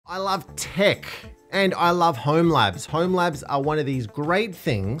I love tech and I love home labs. Home labs are one of these great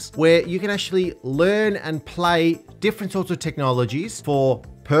things where you can actually learn and play different sorts of technologies for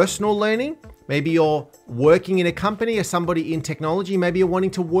personal learning. Maybe you're working in a company or somebody in technology. Maybe you're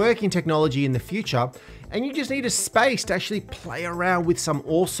wanting to work in technology in the future and you just need a space to actually play around with some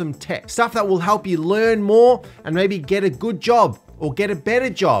awesome tech. Stuff that will help you learn more and maybe get a good job or get a better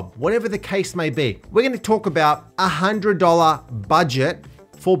job, whatever the case may be. We're going to talk about $100 budget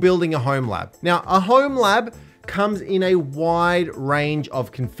for building a home lab. Now, a home lab comes in a wide range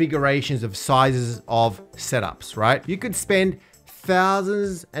of configurations of sizes of setups, right? You could spend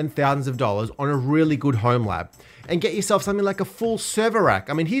thousands and thousands of dollars on a really good home lab and get yourself something like a full server rack.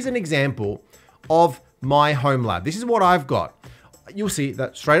 I mean, here's an example of my home lab. This is what I've got. You'll see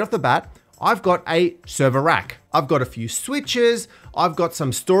that straight off the bat, I've got a server rack. I've got a few switches. I've got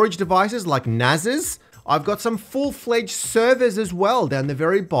some storage devices like NASs. I've got some full-fledged servers as well down the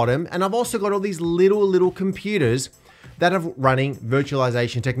very bottom. And I've also got all these little computers that are running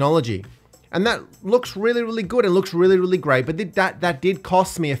virtualization technology. And that looks really good and looks really great. But that did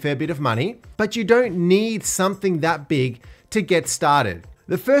cost me a fair bit of money. But you don't need something that big to get started.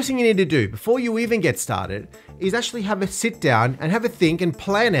 The first thing you need to do before you even get started is actually have a sit down and have a think and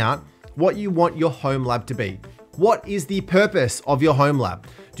plan out what you want your home lab to be. What is the purpose of your home lab?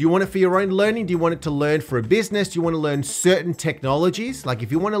 Do you want it for your own learning? Do you want it to learn for a business? Do you want to learn certain technologies? Like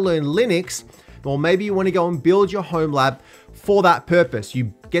if you want to learn Linux, or maybe you want to go and build your home lab for that purpose.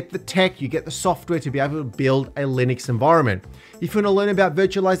 You get the tech, you get the software to be able to build a Linux environment. If you want to learn about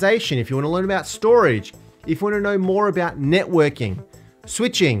virtualization, if you want to learn about storage, if you want to know more about networking,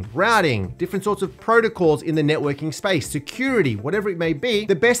 switching, routing, different sorts of protocols in the networking space, security, whatever it may be,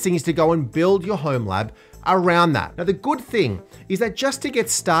 the best thing is to go and build your home lab around that. Now, the good thing is that just to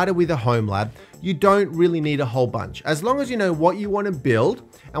get started with a home lab, you don't really need a whole bunch. As long as you know what you want to build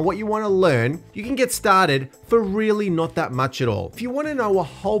and what you want to learn, you can get started for really not that much at all. If you want to know a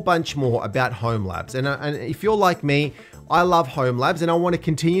whole bunch more about home labs, and if you're like me, I love home labs and I want to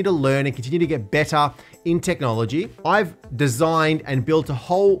continue to learn and continue to get better in technology, I've designed and built a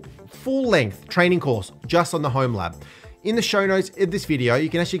whole full-length training course just on the home lab. In the show notes of this video, you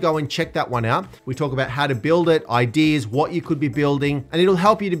can actually go and check that one out. We talk about how to build it, ideas, what you could be building, and it'll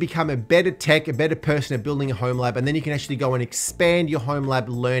help you to become a better tech, a better person at building a home lab. And then you can actually go and expand your home lab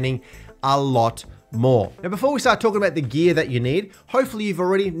learning a lot more. Now, before we start talking about the gear that you need, hopefully you've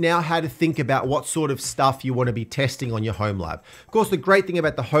already now had to think about what sort of stuff you want to be testing on your home lab. Of course, the great thing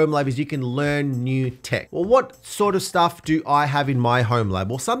about the home lab is you can learn new tech. Well, what sort of stuff do I have in my home lab?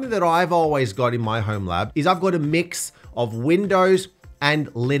 Well, something that I've always got in my home lab is I've got a mix of Windows and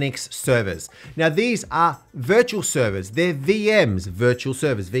Linux servers. Now, these are virtual servers. They're VMs, virtual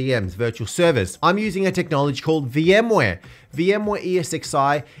servers, VMs, virtual servers. I'm using a technology called VMware. VMware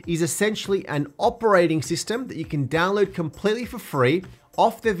ESXi is essentially an operating system that you can download completely for free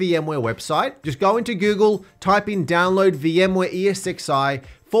off the VMware website. Just go into Google, type in download VMware ESXi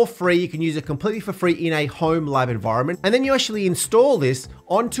for free. You can use it completely for free in a home lab environment. And then you actually install this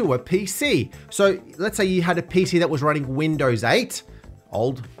onto a PC. So let's say you had a PC that was running Windows 8,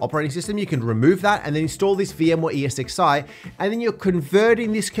 old operating system, you can remove that and then install this VMware ESXi, and then you're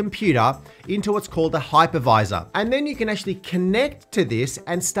converting this computer into what's called a hypervisor. And then you can actually connect to this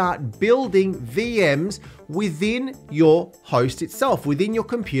and start building VMs within your host itself, within your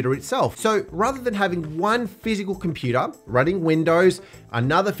computer itself. So rather than having one physical computer running Windows,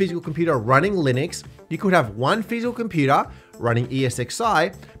 another physical computer running Linux, you could have one physical computer running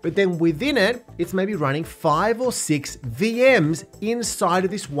ESXi, but then within it, it's maybe running 5 or 6 VMs inside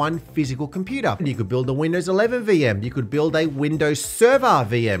of this one physical computer. And you could build a Windows 11 VM, you could build a Windows Server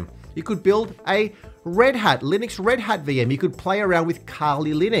VM, you could build a Linux Red Hat VM. You could play around with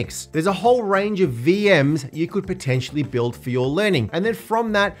Kali Linux. There's a whole range of VMs you could potentially build for your learning. And then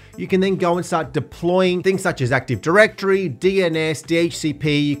from that, you can then go and start deploying things such as Active Directory, DNS,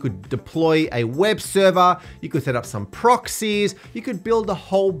 DHCP. You could deploy a web server. You could set up some proxies. You could build a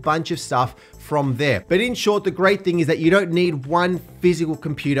whole bunch of stuff from there. But in short, the great thing is that you don't need one physical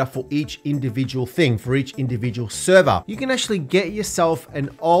computer for each individual thing, for each individual server. You can actually get yourself an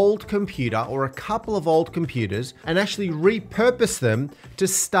old computer or a couple of old computers and actually repurpose them to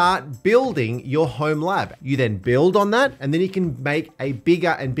start building your home lab. You then build on that, and then you can make a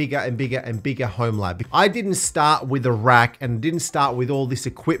bigger and bigger and bigger and bigger home lab. I didn't start with a rack and didn't start with all this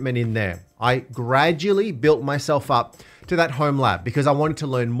equipment in there. I gradually built myself up to that home lab because I wanted to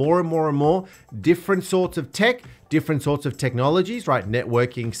learn more and more and more different sorts of tech, different sorts of technologies, right?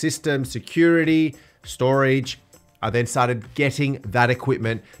 Networking systems, security, storage, I then started getting that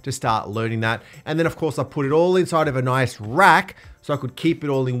equipment to start learning that. And then of course I put it all inside of a nice rack so I could keep it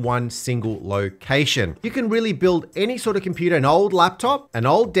all in one single location. You can really build any sort of computer, an old laptop, an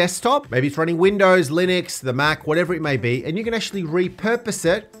old desktop, maybe it's running Windows, Linux, the Mac, whatever it may be, and you can actually repurpose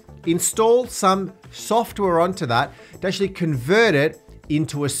it, install some software onto that to actually convert it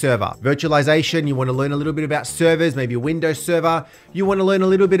into a server. Virtualization, you want to learn a little bit about servers, maybe a Windows server. You want to learn a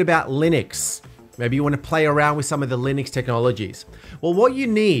little bit about Linux. Maybe you want to play around with some of the Linux technologies. Well, what you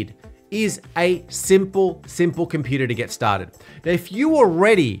need is a simple computer to get started. Now, if you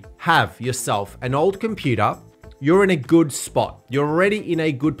already have yourself an old computer, you're in a good spot. You're already in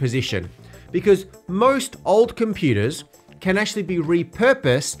a good position because most old computers can actually be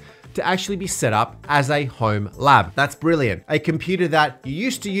repurposed to actually be set up as a home lab. That's brilliant. A computer that you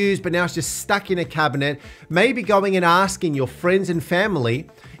used to use, but now it's just stuck in a cabinet, maybe going and asking your friends and family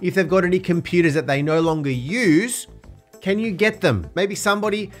if they've got any computers that they no longer use. Can you get them? Maybe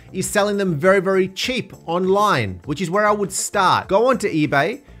somebody is selling them very, very cheap online, which is where I would start. Go onto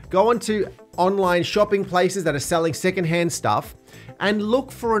eBay, go onto online shopping places that are selling secondhand stuff and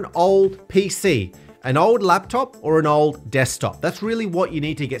look for an old PC. An old laptop or an old desktop. That's really what you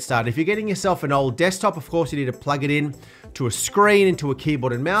need to get started. If you're getting yourself an old desktop, of course, you need to plug it in to a screen, into a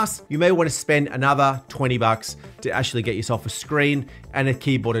keyboard and mouse. You may want to spend another 20 bucks to actually get yourself a screen and a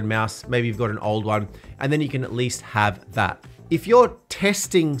keyboard and mouse. Maybe you've got an old one, and then you can at least have that. If you're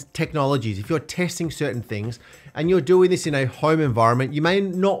testing technologies, if you're testing certain things, and you're doing this in a home environment, you may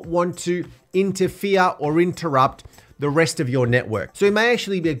not want to interfere or interrupt the rest of your network. So it may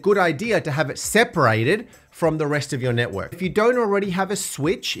actually be a good idea to have it separated from the rest of your network. If you don't already have a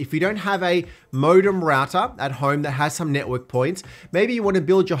switch, if you don't have a modem router at home that has some network points, maybe you want to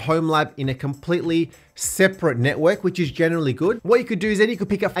build your home lab in a completely separate network, which is generally good. What you could do is then you could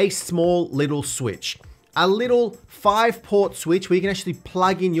pick up a small little switch, a little 5-port switch where you can actually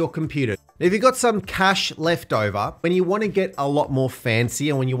plug in your computer. If you've got some cash left over, when you want to get a lot more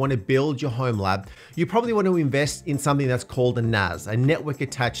fancy and when you want to build your home lab, you probably want to invest in something that's called a NAS, a network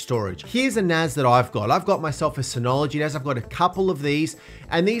attached storage. Here's a NAS that I've got. I've got myself a Synology NAS. I've got a couple of these,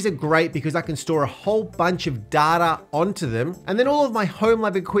 and these are great because I can store a whole bunch of data onto them. And then all of my home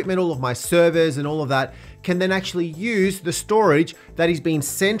lab equipment, all of my servers and all of that can then actually use the storage that is being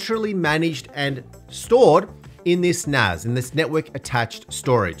centrally managed and stored in this NAS, in this network attached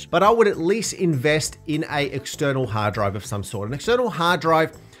storage. But I would at least invest in an external hard drive of some sort. An external hard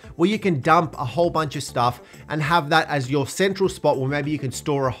drive where you can dump a whole bunch of stuff and have that as your central spot where maybe you can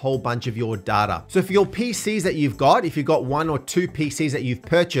store a whole bunch of your data. So for your PCs that you've got, if you've got 1 or 2 PCs that you've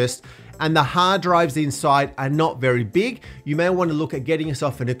purchased and the hard drives inside are not very big, you may want to look at getting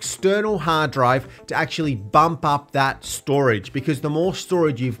yourself an external hard drive to actually bump up that storage, because the more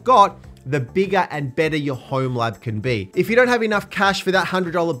storage you've got, the bigger and better your home lab can be. If you don't have enough cash for that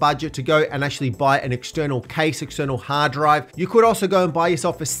 $100 budget to go and actually buy an external case, external hard drive, you could also go and buy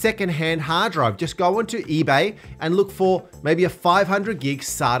yourself a secondhand hard drive. Just go onto eBay and look for maybe a 500 gig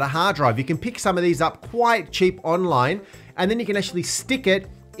SATA hard drive. You can pick some of these up quite cheap online, and then you can actually stick it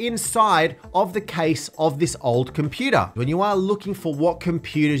inside of the case of this old computer. When you are looking for what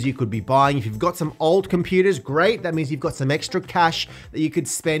computers you could be buying, if you've got some old computers, great. That means you've got some extra cash that you could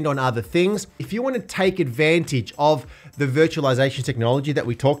spend on other things. If you want to take advantage of the virtualization technology that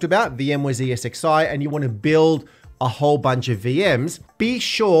we talked about, VMware's ESXi, and you want to build a whole bunch of VMs, be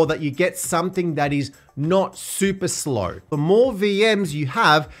sure that you get something that is not super slow. The more VMs you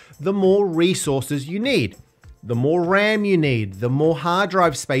have, the more resources you need. The more RAM you need, the more hard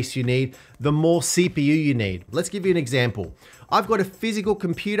drive space you need, the more CPU you need. Let's give you an example. I've got a physical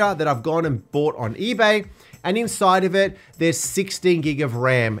computer that I've gone and bought on eBay, and inside of it, there's 16 gig of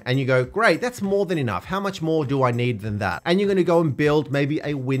RAM. And you go, great, that's more than enough. How much more do I need than that? And you're gonna go and build maybe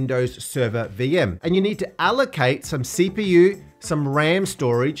a Windows Server VM. And you need to allocate some CPU, some RAM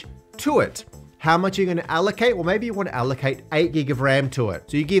storage to it. How much are you gonna allocate? Well, maybe you wanna allocate 8 gig of RAM to it.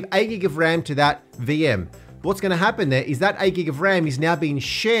 So you give 8 gig of RAM to that VM. What's gonna happen there is that 8 gig of RAM is now being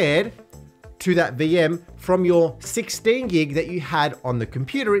shared to that VM from your 16 gig that you had on the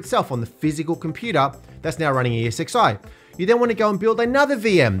computer itself, on the physical computer that's now running ESXi. You then wanna go and build another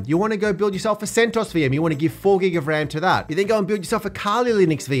VM. You wanna go build yourself a CentOS VM. You wanna give 4 gig of RAM to that. You then go and build yourself a Kali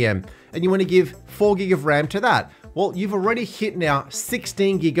Linux VM, and you wanna give 4 gig of RAM to that. Well, you've already hit now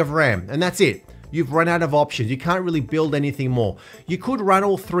 16 gig of RAM, and that's it. You've run out of options. You can't really build anything more. You could run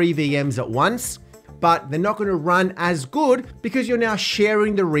all 3 VMs at once, but they're not going to run as good because you're now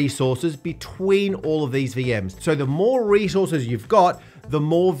sharing the resources between all of these VMs. So the more resources you've got, the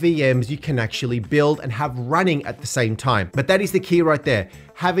more VMs you can actually build and have running at the same time. But that is the key right there,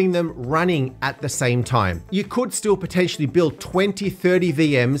 having them running at the same time. You could still potentially build 20, 30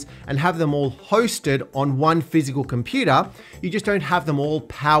 VMs and have them all hosted on one physical computer. You just don't have them all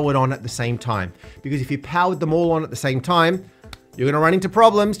powered on at the same time. Because if you powered them all on at the same time, you're gonna run into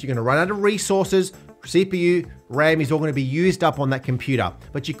problems, you're gonna run out of resources, CPU, RAM is all gonna be used up on that computer.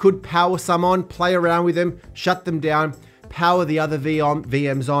 But you could power some on, play around with them, shut them down, power the other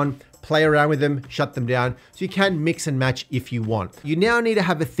VMs on, play around with them, shut them down. So you can mix and match if you want. You now need to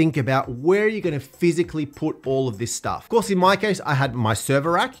have a think about where you're gonna physically put all of this stuff. Of course, in my case, I had my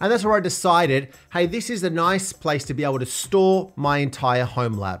server rack, and that's where I decided, hey, this is a nice place to be able to store my entire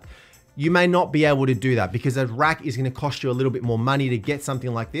Homelab. You may not be able to do that because a rack is gonna cost you a little bit more money to get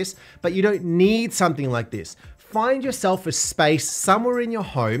something like this, but you don't need something like this. Find yourself a space somewhere in your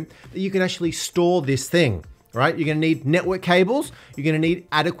home that you can actually store this thing. Right? You're gonna need network cables, you're gonna need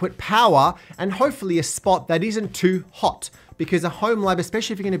adequate power, and hopefully a spot that isn't too hot. Because a Homelab,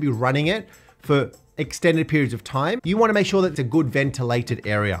 especially if you're gonna be running it for extended periods of time, you wanna make sure that it's a good ventilated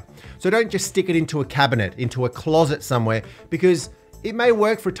area. So don't just stick it into a cabinet, into a closet somewhere, because it may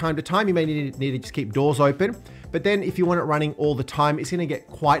work for time to time, you may need to just keep doors open, but then if you want it running all the time, it's gonna get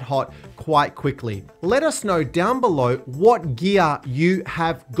quite hot quite quickly. Let us know down below what gear you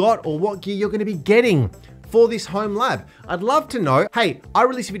have got or what gear you're gonna be getting for this Homelab. I'd love to know. Hey, I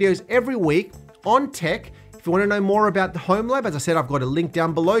release videos every week on tech. If you want to know more about the Homelab, as I said, I've got a link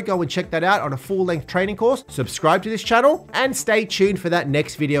down below. Go and check that out on a full-length training course. Subscribe to this channel and stay tuned for that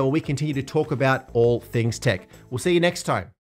next video where we continue to talk about all things tech. We'll see you next time.